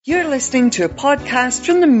You're listening to a podcast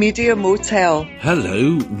from the Media Motel.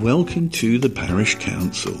 Hello, welcome to the Parish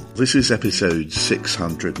Counsel. This is episode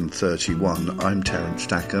 631. I'm Terence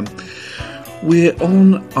Dackombe. We're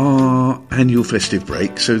on our annual festive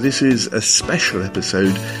break, so this is a special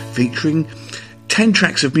episode featuring 10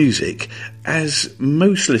 tracks of music. As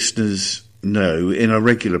most listeners know, in our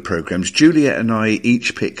regular programmes, Juliet and I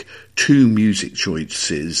each pick 2 music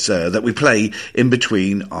choices that we play in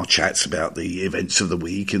between our chats about the events of the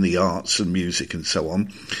week in the arts and music and so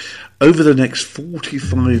on. Over the next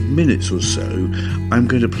 45 minutes or so, I'm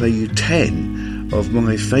going to play you 10 of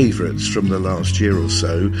my favourites from the last year or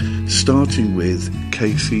so, starting with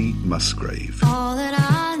Kacey Musgrave. All that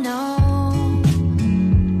I know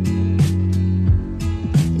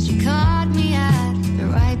is you caught me at the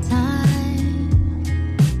right time.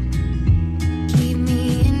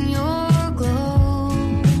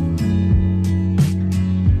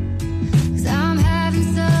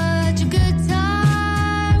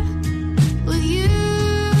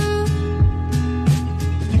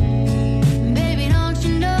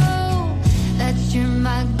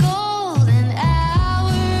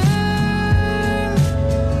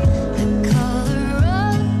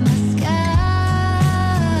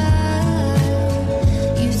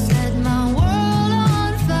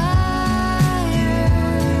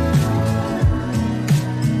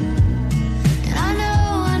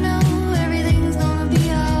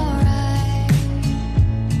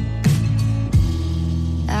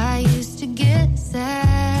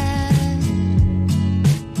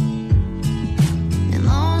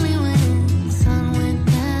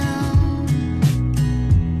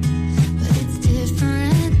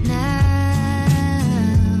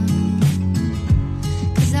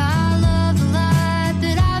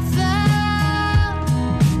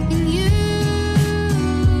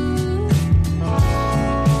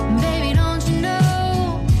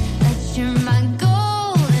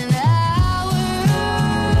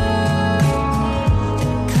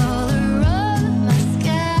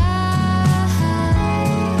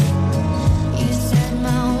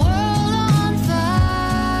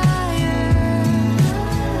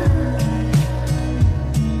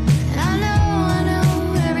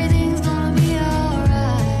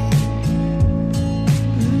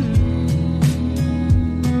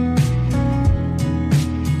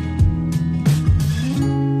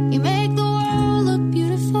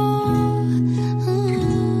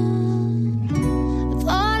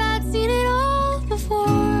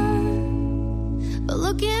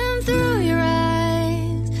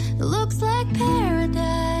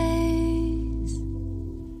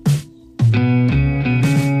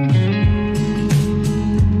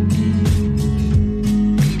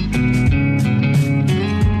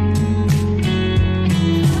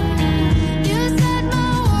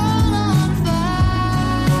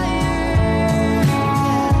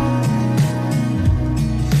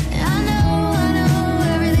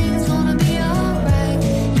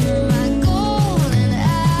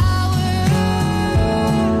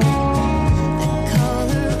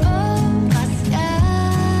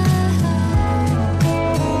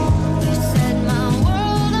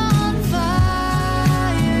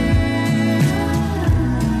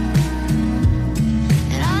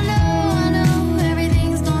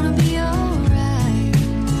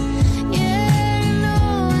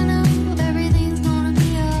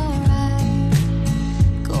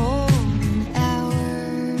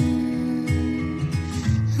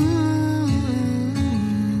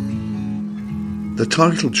 The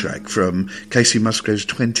title track from Kacey Musgrave's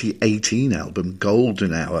 2018 album,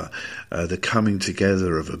 Golden Hour, the coming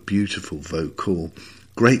together of a beautiful vocal,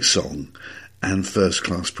 great song and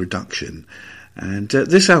first-class production. And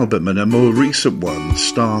this album and a more recent one,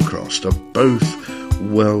 Star-Crossed, are both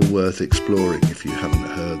well worth exploring if you haven't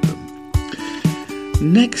heard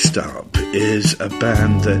them. Next up is a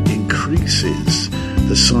band that increases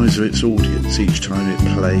the size of its audience each time it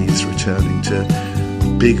plays, returning to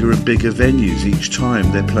bigger and bigger venues each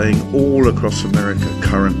time. They're playing all across America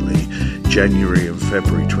currently, January and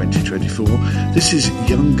February 2024. This is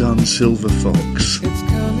Young Gun Silver Fox. It's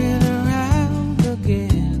coming around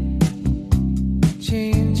again.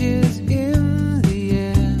 Changes in the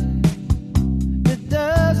air. It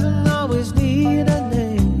doesn't always need a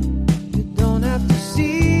name. You don't have to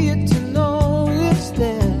see it to know it's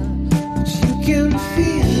there. But you can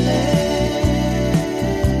feel it.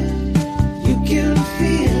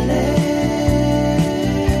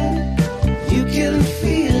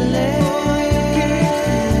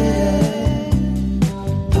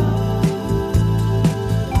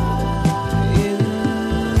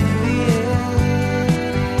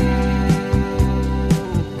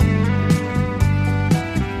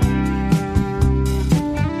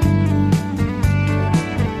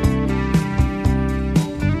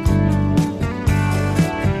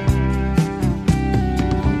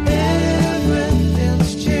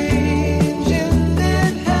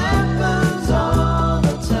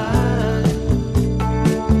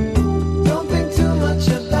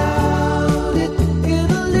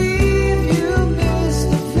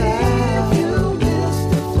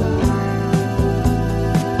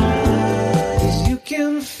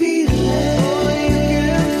 can feel it. Oh,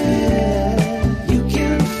 you can feel it. You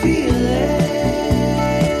can feel it.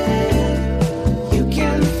 You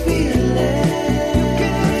can feel it.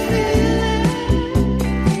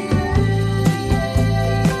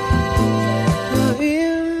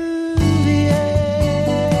 In the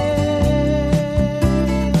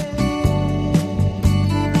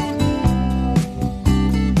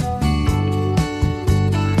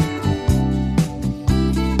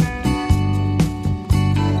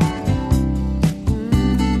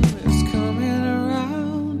it's coming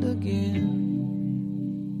around again.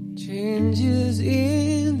 Changes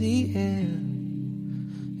in the air.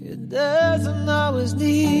 It doesn't always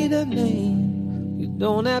need a name. You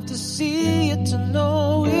don't have to see it to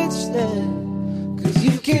know it's there. 'Cause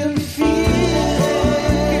you can feel it.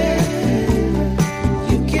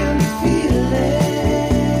 You can feel it.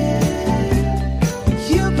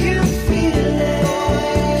 You can feel it.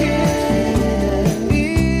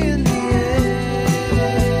 In the air.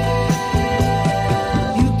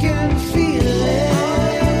 You can feel it.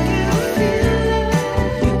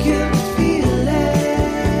 You can feel it.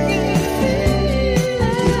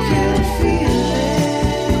 You can feel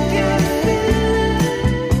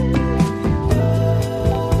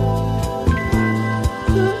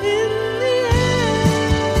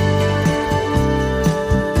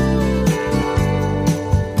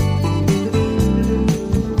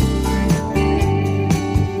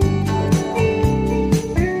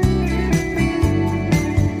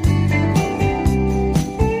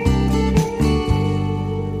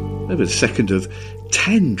The second of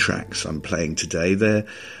 10 tracks I'm playing today. They're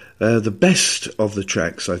the best of the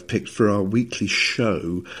tracks I've picked for our weekly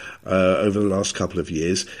show over the last couple of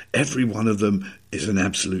years. Every one of them is an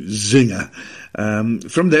absolute zinger.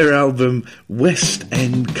 From their album West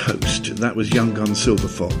End Coast, that was Young Gun Silver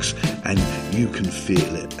Fox, and You Can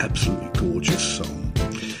Feel It. Absolutely gorgeous song.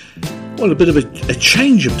 Well, a bit of a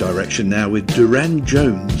change of direction now with Duran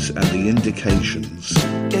Jones and the Indications.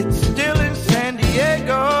 It's still in San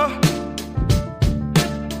Diego.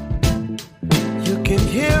 You can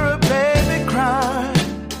hear a baby cry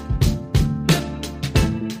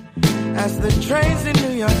as the trains in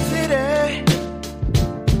New York City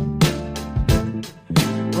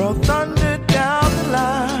roll thunder down the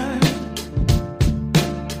line.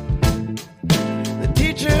 The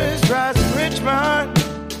teachers rise in Richmond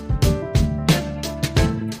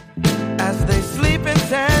as they sleep in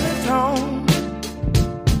San Antonio,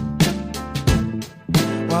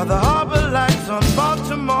 while the harbor lights on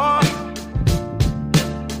Baltimore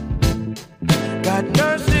got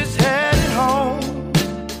nurses headed home.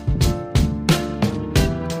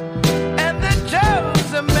 And the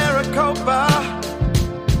jails of Maricopa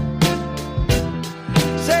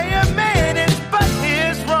say a man is but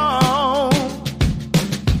his wrong.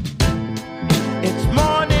 It's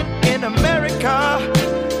morning in America,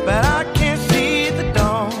 but I can't see the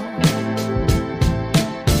dawn.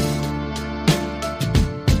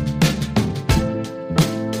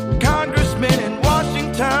 Congressmen in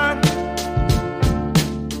Washington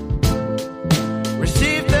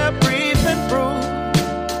receive their brief and brew,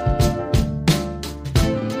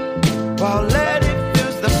 while lead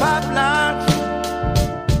fills the pipelines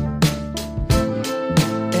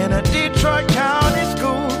in a Detroit County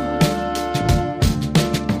school.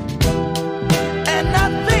 And I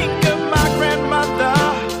think of my grandmother,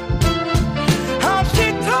 how she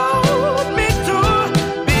told me to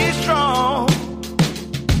be strong.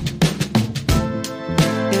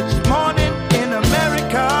 It's morning in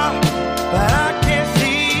America, but I can't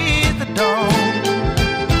see the dawn.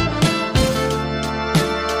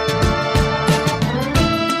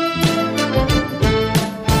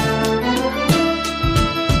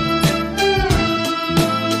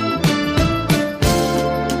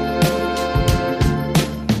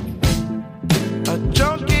 A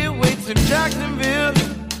junkie waits in Jacksonville,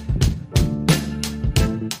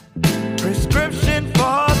 prescription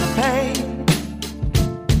for the pain.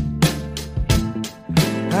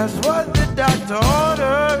 That's what the doctor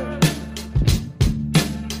ordered.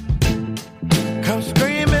 Come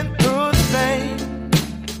screaming through the pain.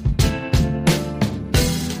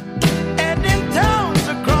 And in towns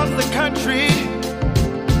across the country,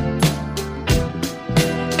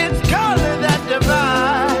 it's color that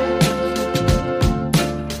divides.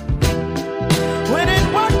 When in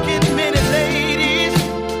working many ladies,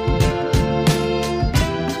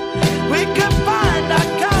 we could find our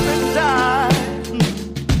common side.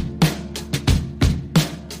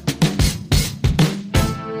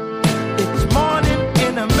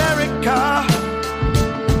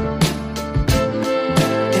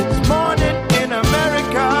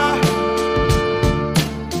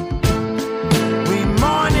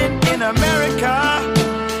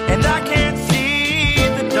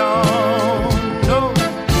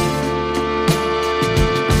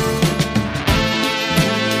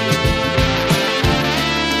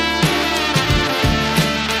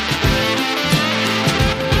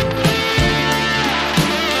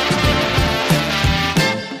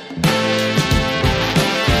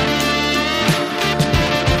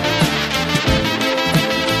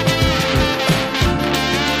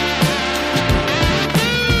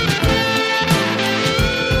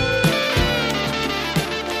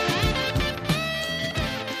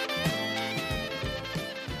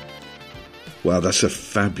 Wow, that's a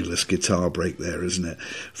fabulous guitar break there, isn't it?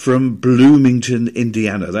 From Bloomington,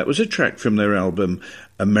 Indiana. That was a track from their album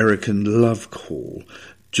American Love Call,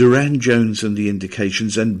 Duran Jones and the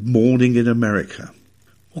Indications, and Morning in America.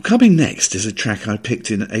 Well, coming next is a track I picked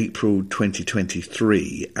in April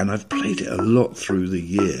 2023, and I've played it a lot through the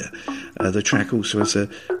year. The track also has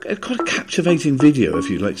quite a captivating video if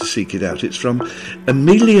you'd like to seek it out. It's from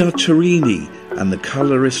Emilia Torini and the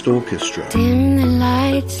Colorist Orchestra. Dim the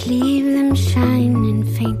lights, leave them shining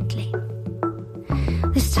faintly.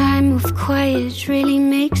 This time of quiet really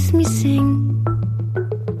makes me sing.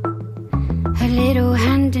 Her little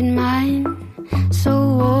hand in mine, so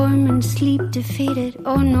warm and sleep defeated.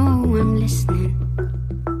 Oh no, I'm listening.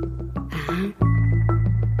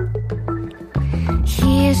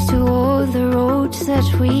 Here's to all the roads that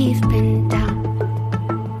we've been down.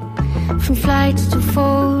 From flights to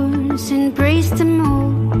falls, embrace them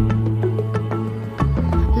all.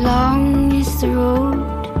 Long is the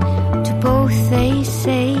road to both, they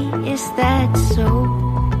say. Is that so?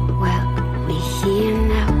 Well, we're here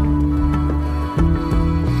now.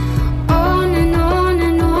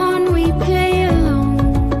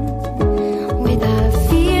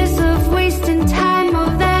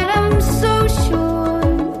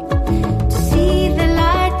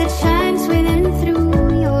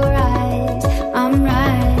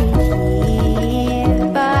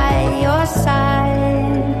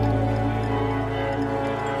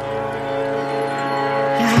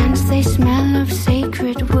 They smell of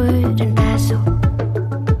sacred wood and basil.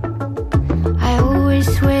 I always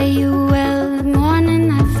swear you well the morning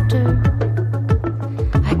after.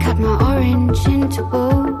 I cut my orange into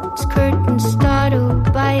boats, curtains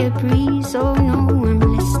startled by a breeze. Oh no, I'm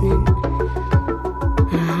listening.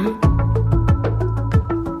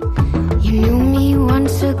 You knew me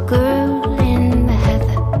once, a girl in the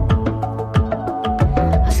heather.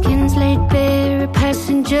 Our skins laid bare, a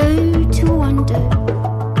passenger to wander.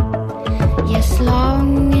 Yes,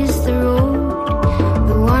 long is the road,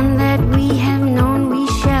 the one that we have known, we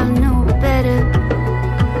shall know better.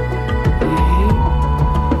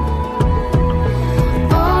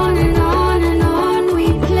 On and on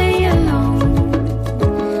we play alone,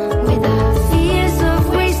 with our fears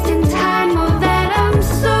of wasting time, of that I'm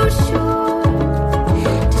so sure.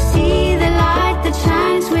 To see the light that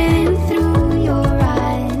shines within through your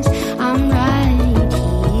eyes, I'm right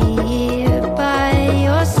here by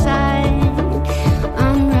your side.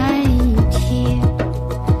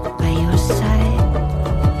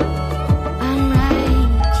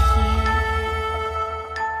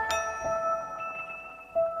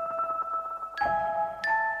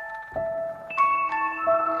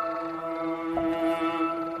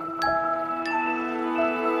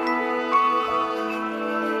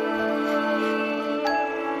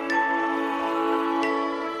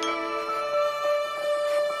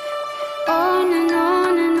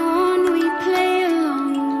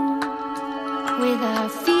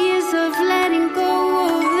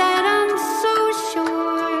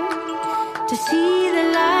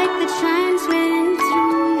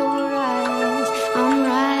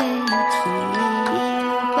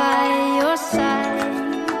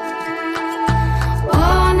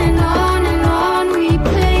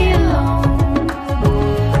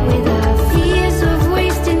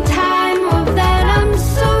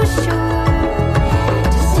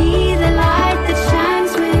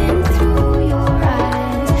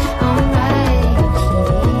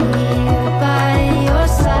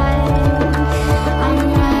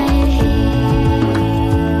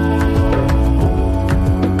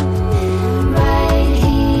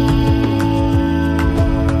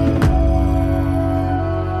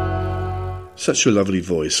 Such a lovely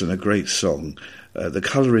voice and a great song. The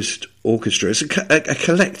Colorist Orchestra is a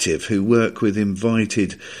collective who work with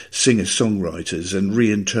invited singer-songwriters and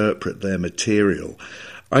reinterpret their material.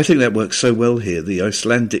 I think that works so well here. The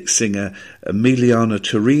Icelandic singer Emiliana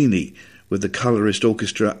Torini with the Colorist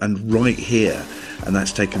Orchestra and Right Here, and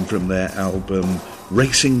that's taken from their album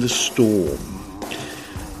Racing the Storm.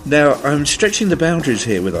 Now, I'm stretching the boundaries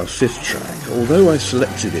here with our fifth track. Although I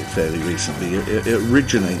selected it fairly recently, it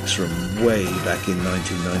originates from way back in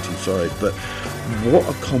 1995, but what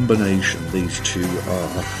a combination these two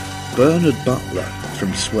are. Bernard Butler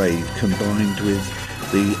from Suede combined with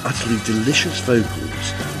the utterly delicious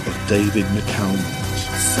vocals of David McCalmont.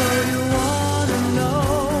 So you wanna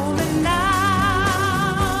know me now,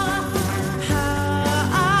 how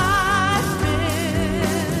I feel.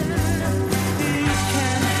 You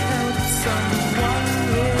can't help someone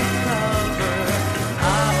recover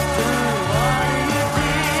after what you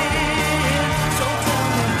did. So tell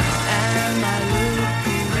me, am I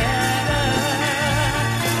looking better?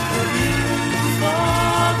 Have you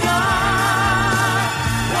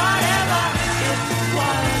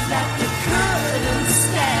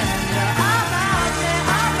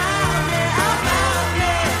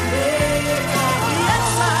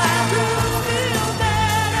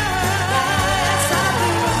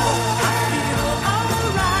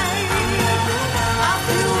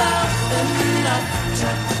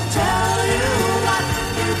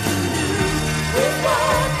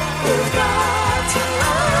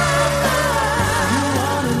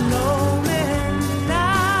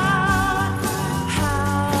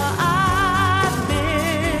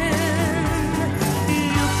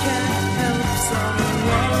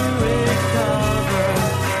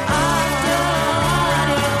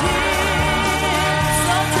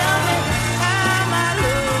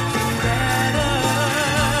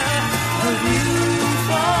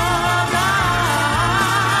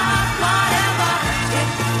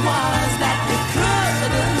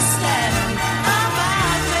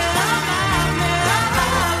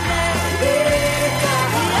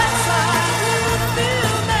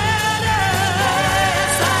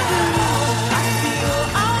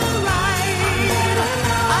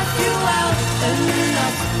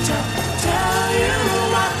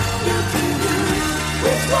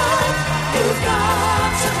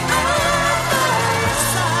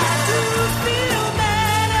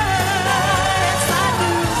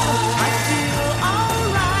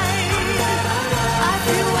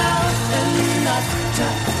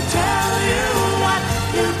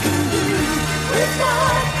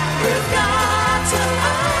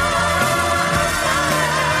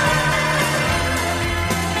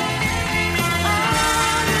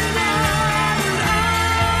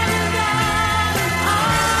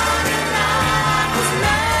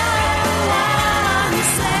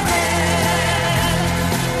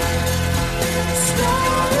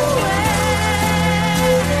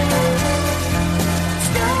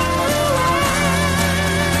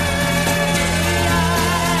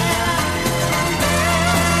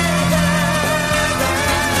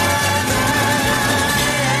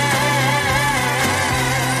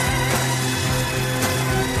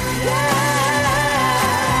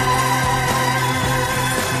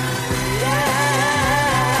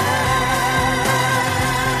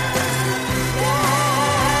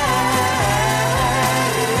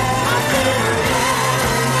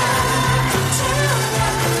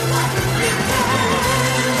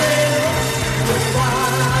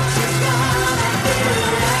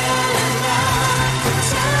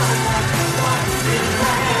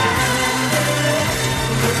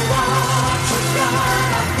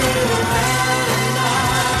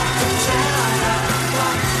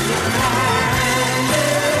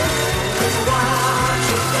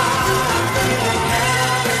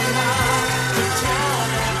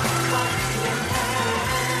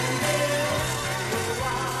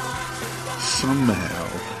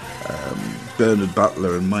Bernard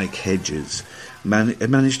Butler and Mike Hedges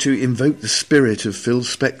managed to invoke the spirit of Phil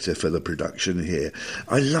Spector for the production here.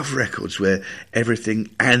 I love records where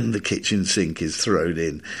everything and the kitchen sink is thrown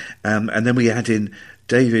in. And then we add in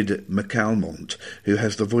David McAlmont, who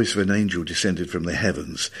has the voice of an angel descended from the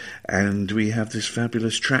heavens. And we have this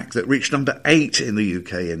fabulous track that reached number 8 in the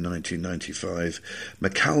UK in 1995.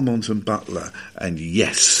 McAlmont and Butler, and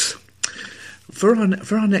Yes. For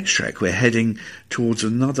our next track, we're heading towards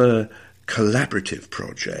another collaborative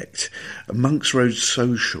project. Monk's Road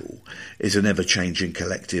Social is an ever-changing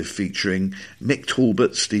collective featuring Mick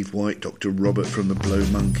Talbot, Steve White, Dr. Robert from the Blow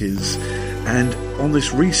Monkeys, and on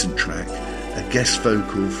this recent track, a guest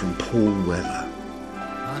vocal from Paul Weller.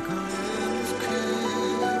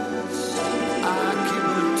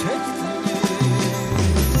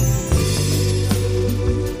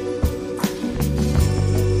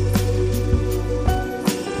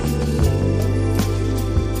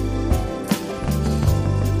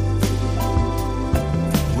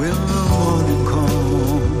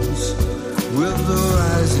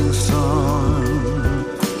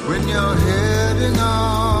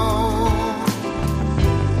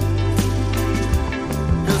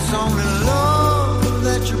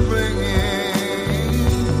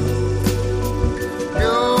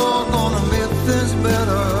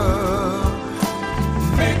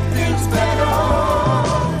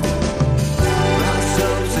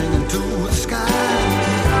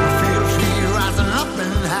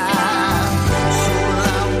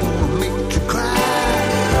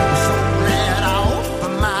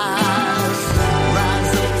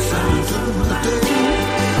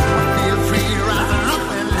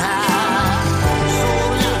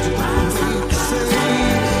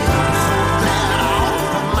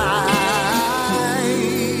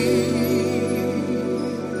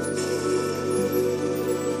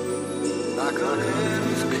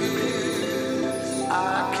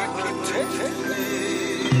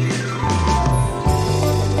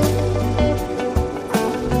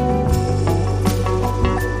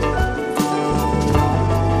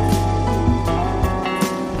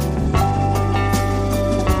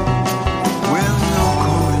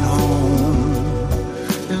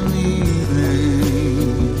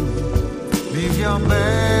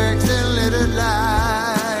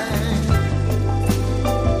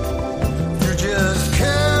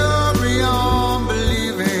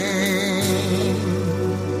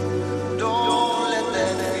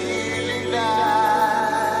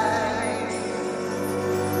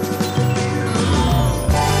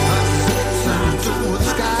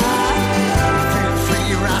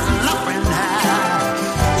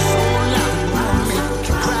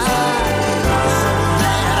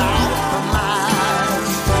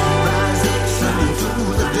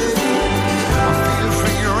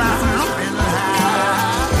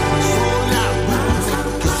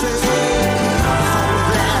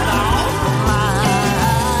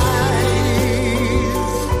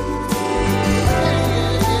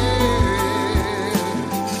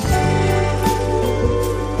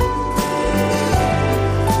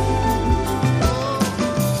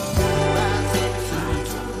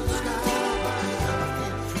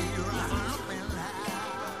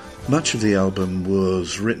 Much of the album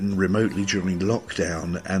was written remotely during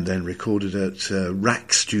lockdown and then recorded at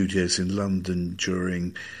Rack Studios in London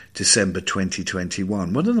during December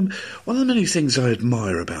 2021. One of the many things I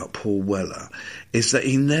admire about Paul Weller is that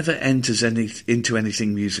he never enters into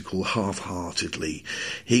anything musical half-heartedly.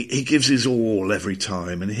 He gives his all every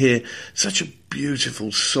time, and here, such a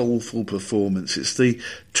beautiful, soulful performance. It's the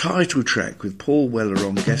title track with Paul Weller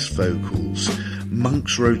on guest vocals,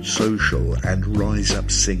 Monk's Road Social and Rise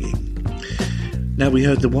Up Singing. Now, we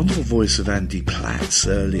heard the wonderful voice of Andy Platts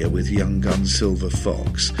earlier with Young Gun Silver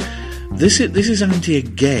Fox. This is Andy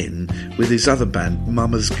again with his other band,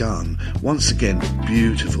 Mama's Gun. Once again,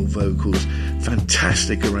 beautiful vocals,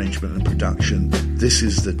 fantastic arrangement and production. This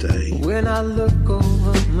is the day. When I look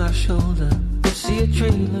over my shoulder, see a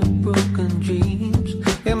trail of broken dreams.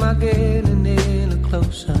 Am I getting any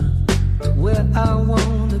closer to where I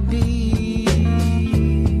want to be?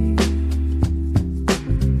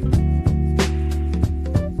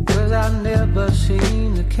 'Cause I never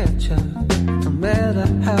seem to catch up, no matter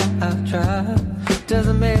how I try.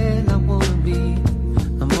 Doesn't mean I want to be,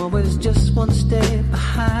 I'm always just one step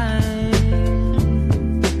behind.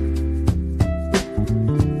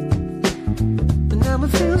 But now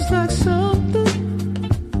it feels like something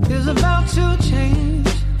is about to change.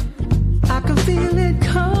 I can feel it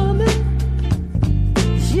coming.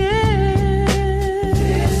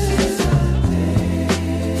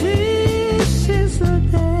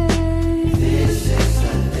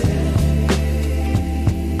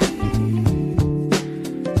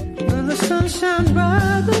 sun shines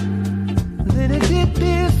brighter than it did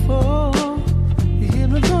before. You hear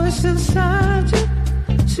my voice inside you.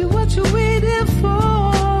 See what you're waiting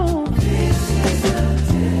for. This is the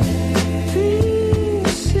day.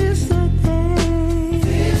 This is the day.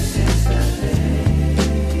 This is the day.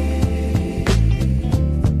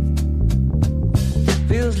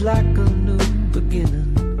 Feels like a new beginning.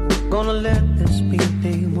 Gonna let this be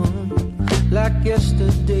day one. Like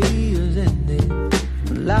yesterday is ending.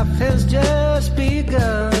 Life has just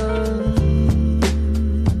begun.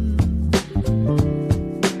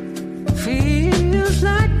 Feels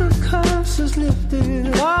like the curse is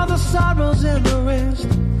lifted, all the sorrows and the rest.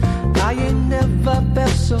 Now you never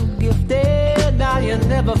felt so gifted. Now you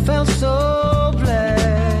never felt so blessed.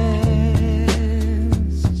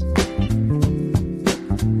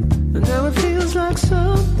 And now it feels like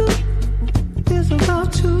something is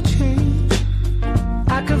about to change.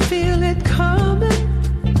 I can feel it coming.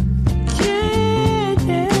 Yeah,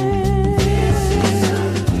 yeah.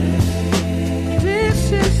 This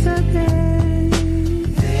is the day.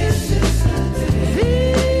 This is the day.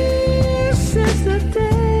 This is the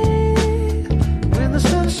day. When the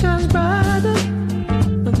sun shines brighter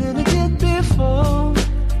than it did before.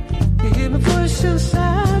 You hear my voice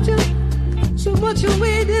inside you. So what you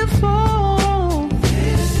waiting for?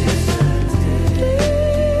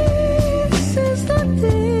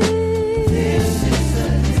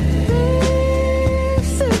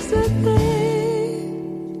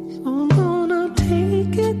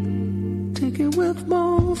 With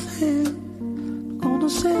both hands, gonna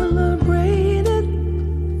celebrate it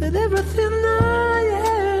with everything I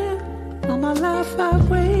am. All my life I've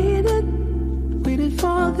waited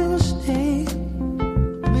for this day.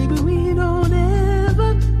 Maybe we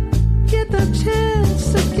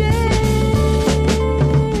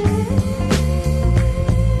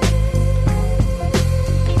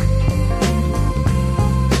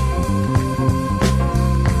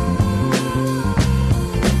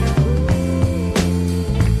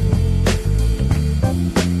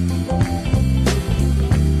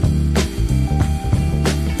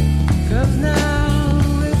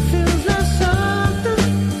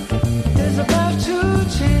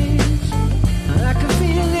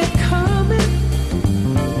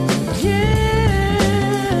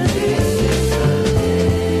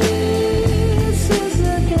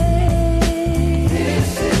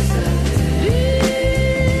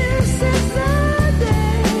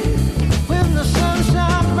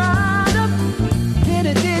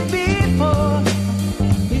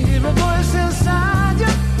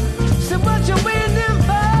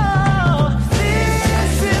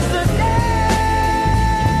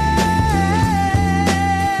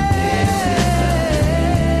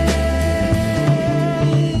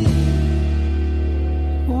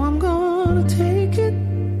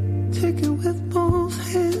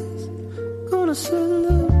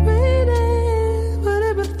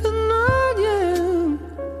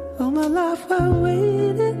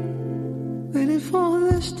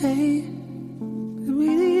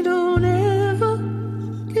don't ever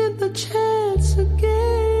get the chance again.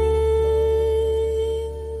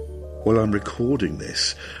 Well, I'm recording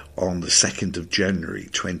this on the 2nd of January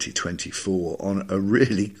 2024 on a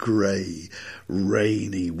really grey,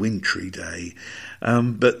 rainy, wintry day.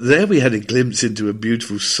 But there we had a glimpse into a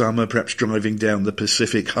beautiful summer, perhaps driving down the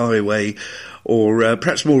Pacific Highway, or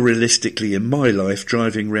perhaps more realistically in my life,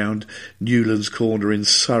 driving round Newlands Corner in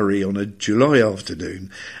Surrey on a July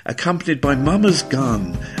afternoon, accompanied by Mama's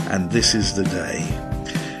Gun and This Is the Day.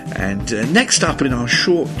 And next up in our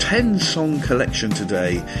short 10-song collection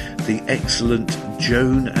today, the excellent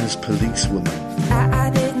Joan as Policewoman.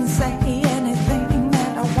 I didn't say anything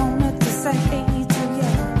that I wanted to say to you.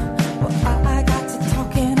 Well, I got to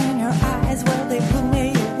talking in your eyes, well, they blew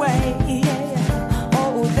me away. Yeah.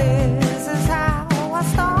 Oh, this is how I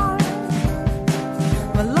start.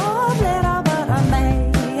 My love letter, but I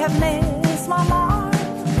may have missed my mark.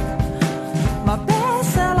 My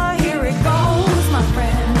bestseller, here it goes, my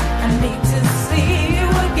friend. I need to see you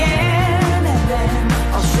again, and then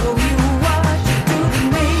I'll show you what you do to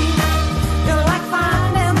me. You're like fire.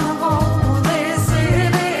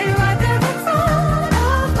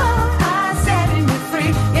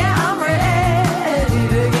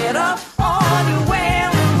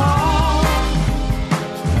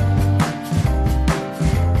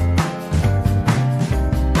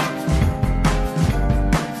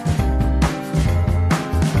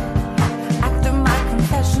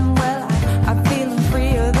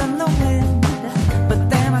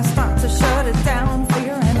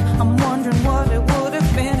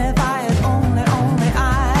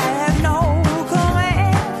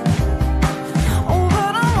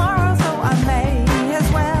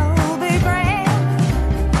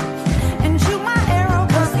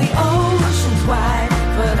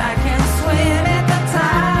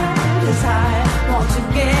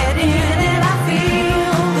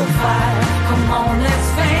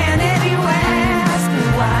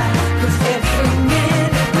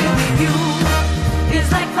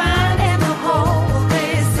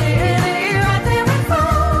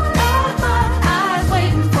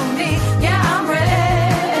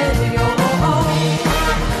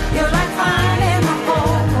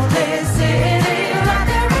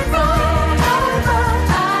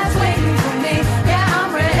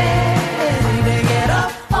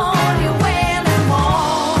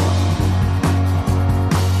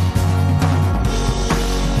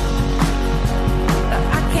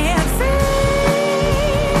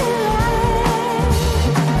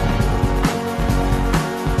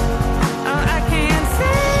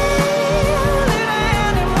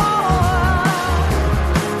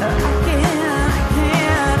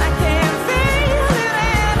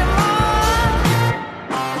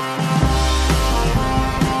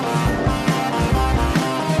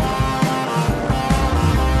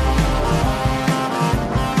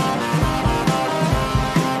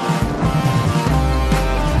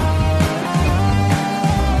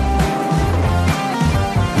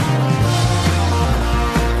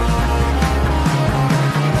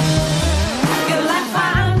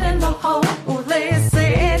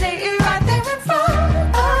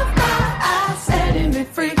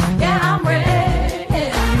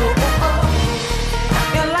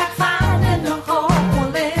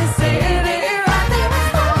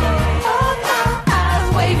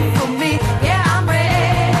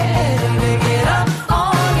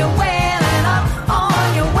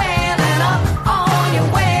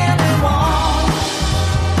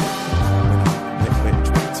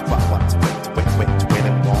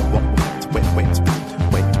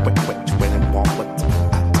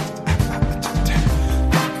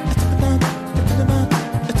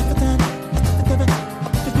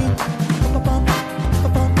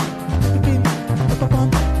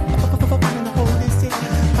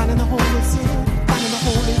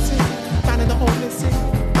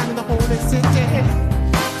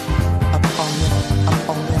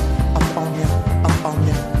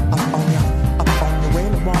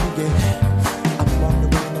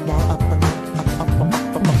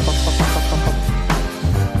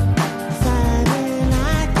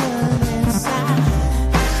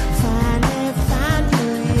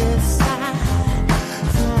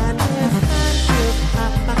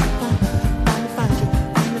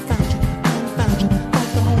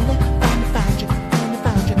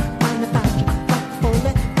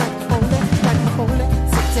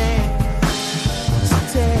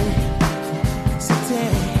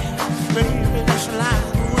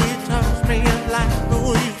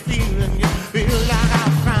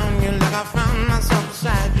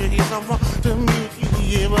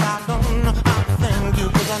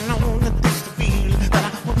 I know that this is the feeling that I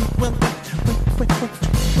waiting for.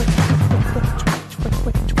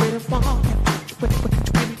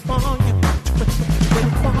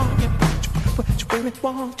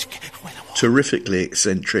 Terrifically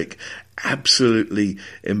eccentric, absolutely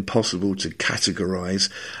impossible to categorise.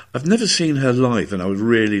 I've never seen her live and I would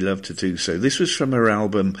really love to do so. This was from her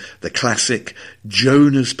album, the classic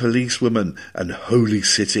Jonas Policewoman and Holy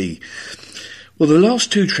City. Well, the last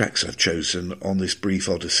two tracks I've chosen on this brief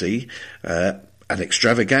odyssey, an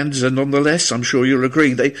extravaganza nonetheless, I'm sure you'll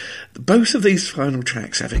agree. Both of these final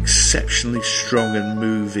tracks have exceptionally strong and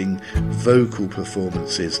moving vocal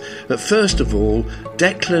performances. But first of all,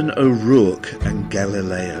 Declan O'Rourke and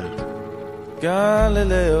Galileo.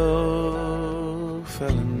 Galileo fell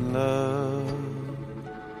in love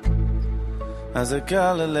as a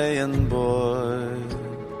Galilean boy,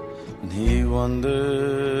 and he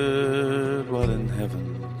wondered what in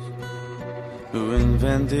heaven who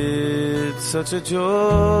invented such a joy.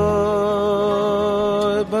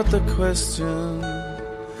 But the question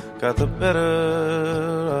got the better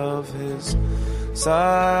of his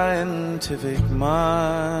scientific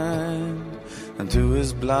mind, and to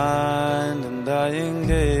his blind and dying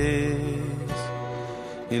gaze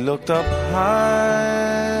he looked up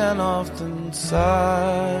high and often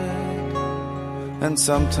sighed and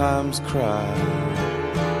sometimes cried.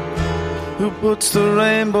 Who puts the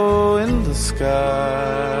rainbow in the sky?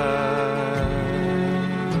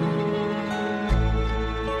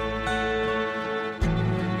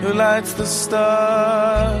 Who lights the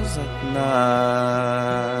stars at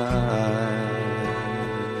night?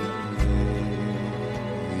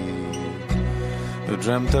 Who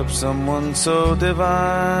dreamt up someone so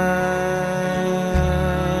divine?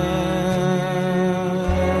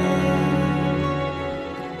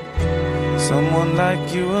 Someone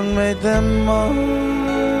like you and made them mine.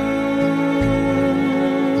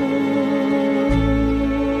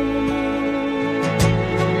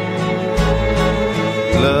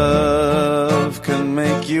 Love can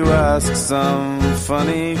make you ask some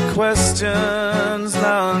funny questions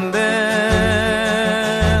now and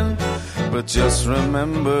then, but just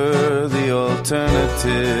remember the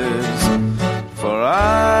alternatives. For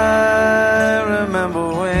I remember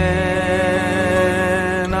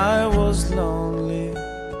when I was lonely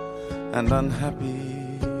and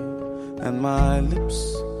unhappy, and my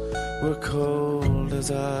lips were cold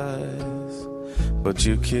as ice, but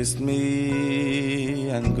you kissed me,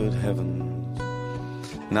 and good heavens,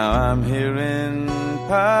 now I'm here in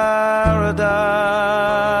paradise.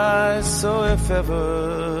 So if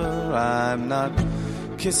ever I'm not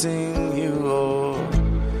kissing you or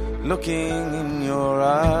looking in your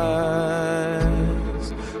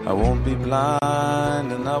eyes, I won't be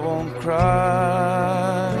blind and I won't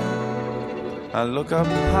cry. I'll look up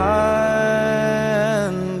high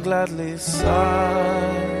and gladly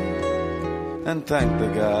sigh and thank the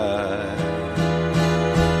guy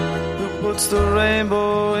who puts the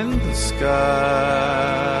rainbow in the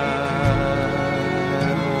sky.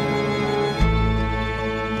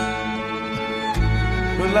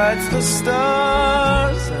 Who lights the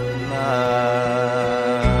stars at night?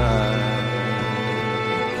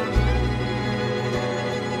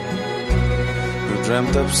 Who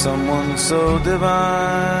dreamt up someone so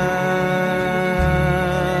divine?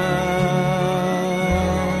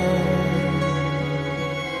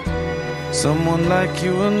 Someone like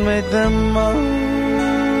you and made them mine.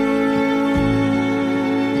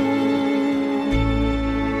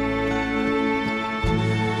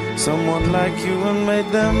 Someone like you and made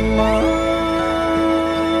them mine.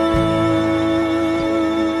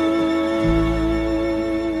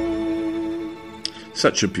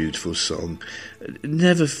 Such a beautiful song. It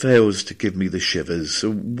never fails to give me the shivers.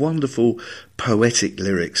 Wonderful poetic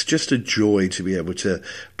lyrics. Just a joy to be able to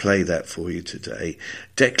play that for you today.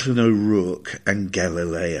 Declan O'Rourke and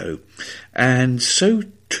Galileo. And so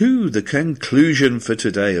to the conclusion for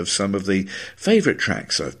today of some of the favourite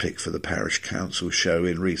tracks I've picked for the Parish Counsel show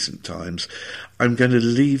in recent times. I'm going to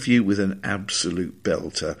leave you with an absolute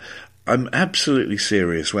belter. I'm absolutely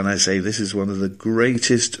serious when I say this is one of the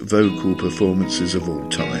greatest vocal performances of all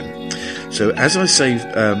time. So as I say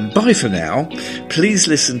bye for now, please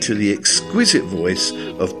listen to the exquisite voice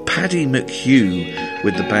of Paddy McHugh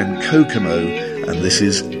with the band Kokomo, and this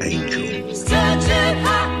is Angel. Searching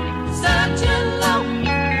high, searching low,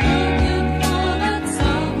 looking for that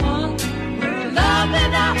someone who love me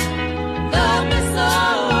now, love me so.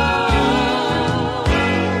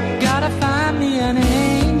 Gotta find me an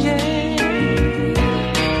angel,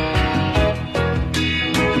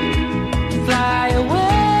 fly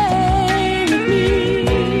away with me.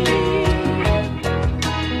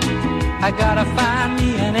 I gotta find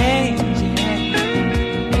me an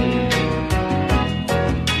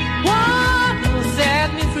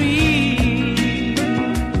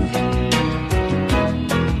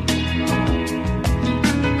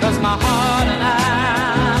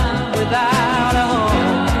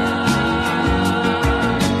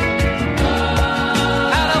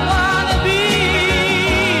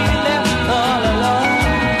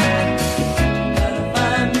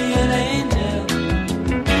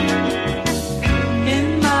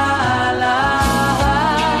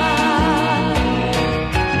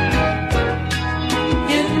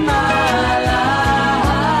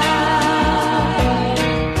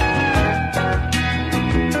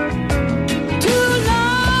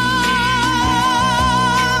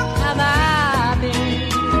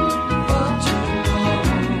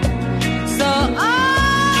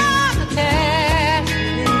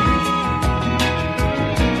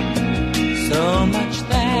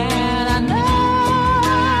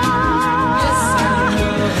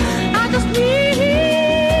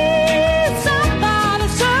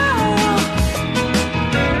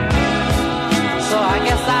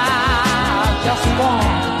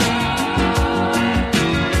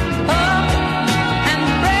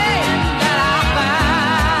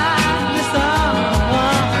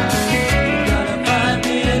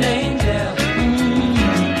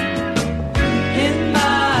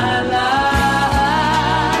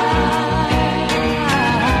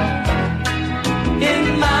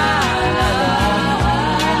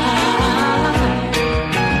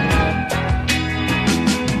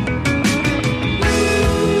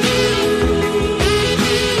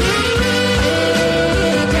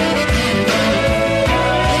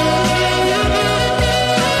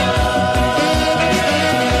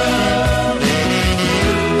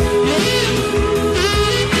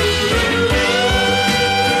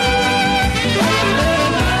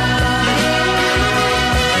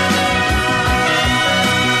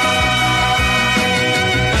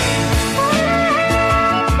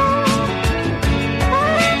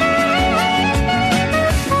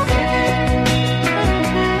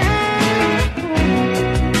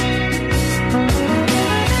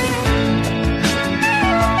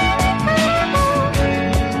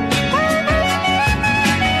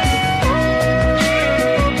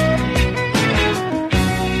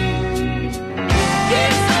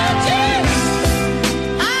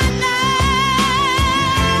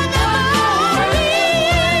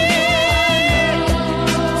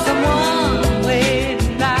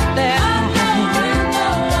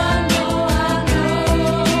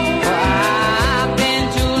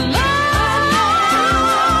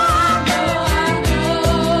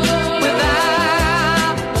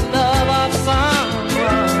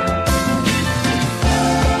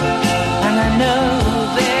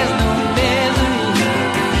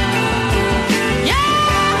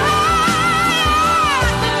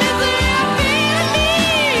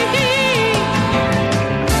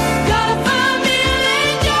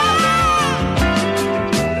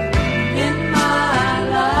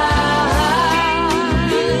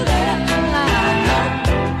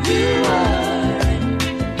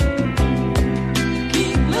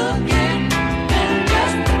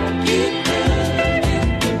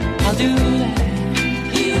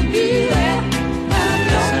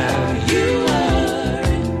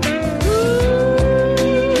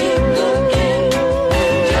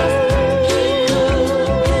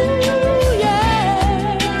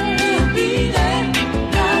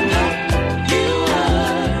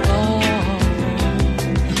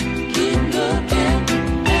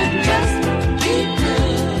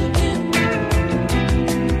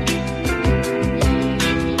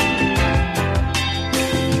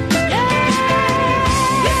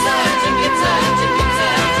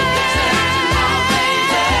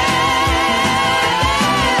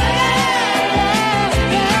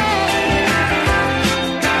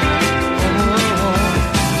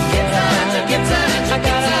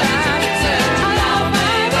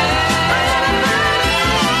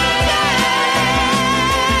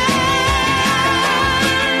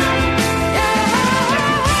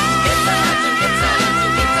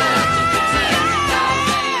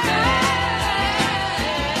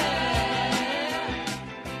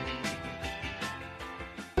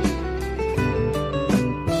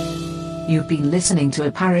been listening to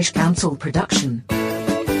a Parish Counsel production.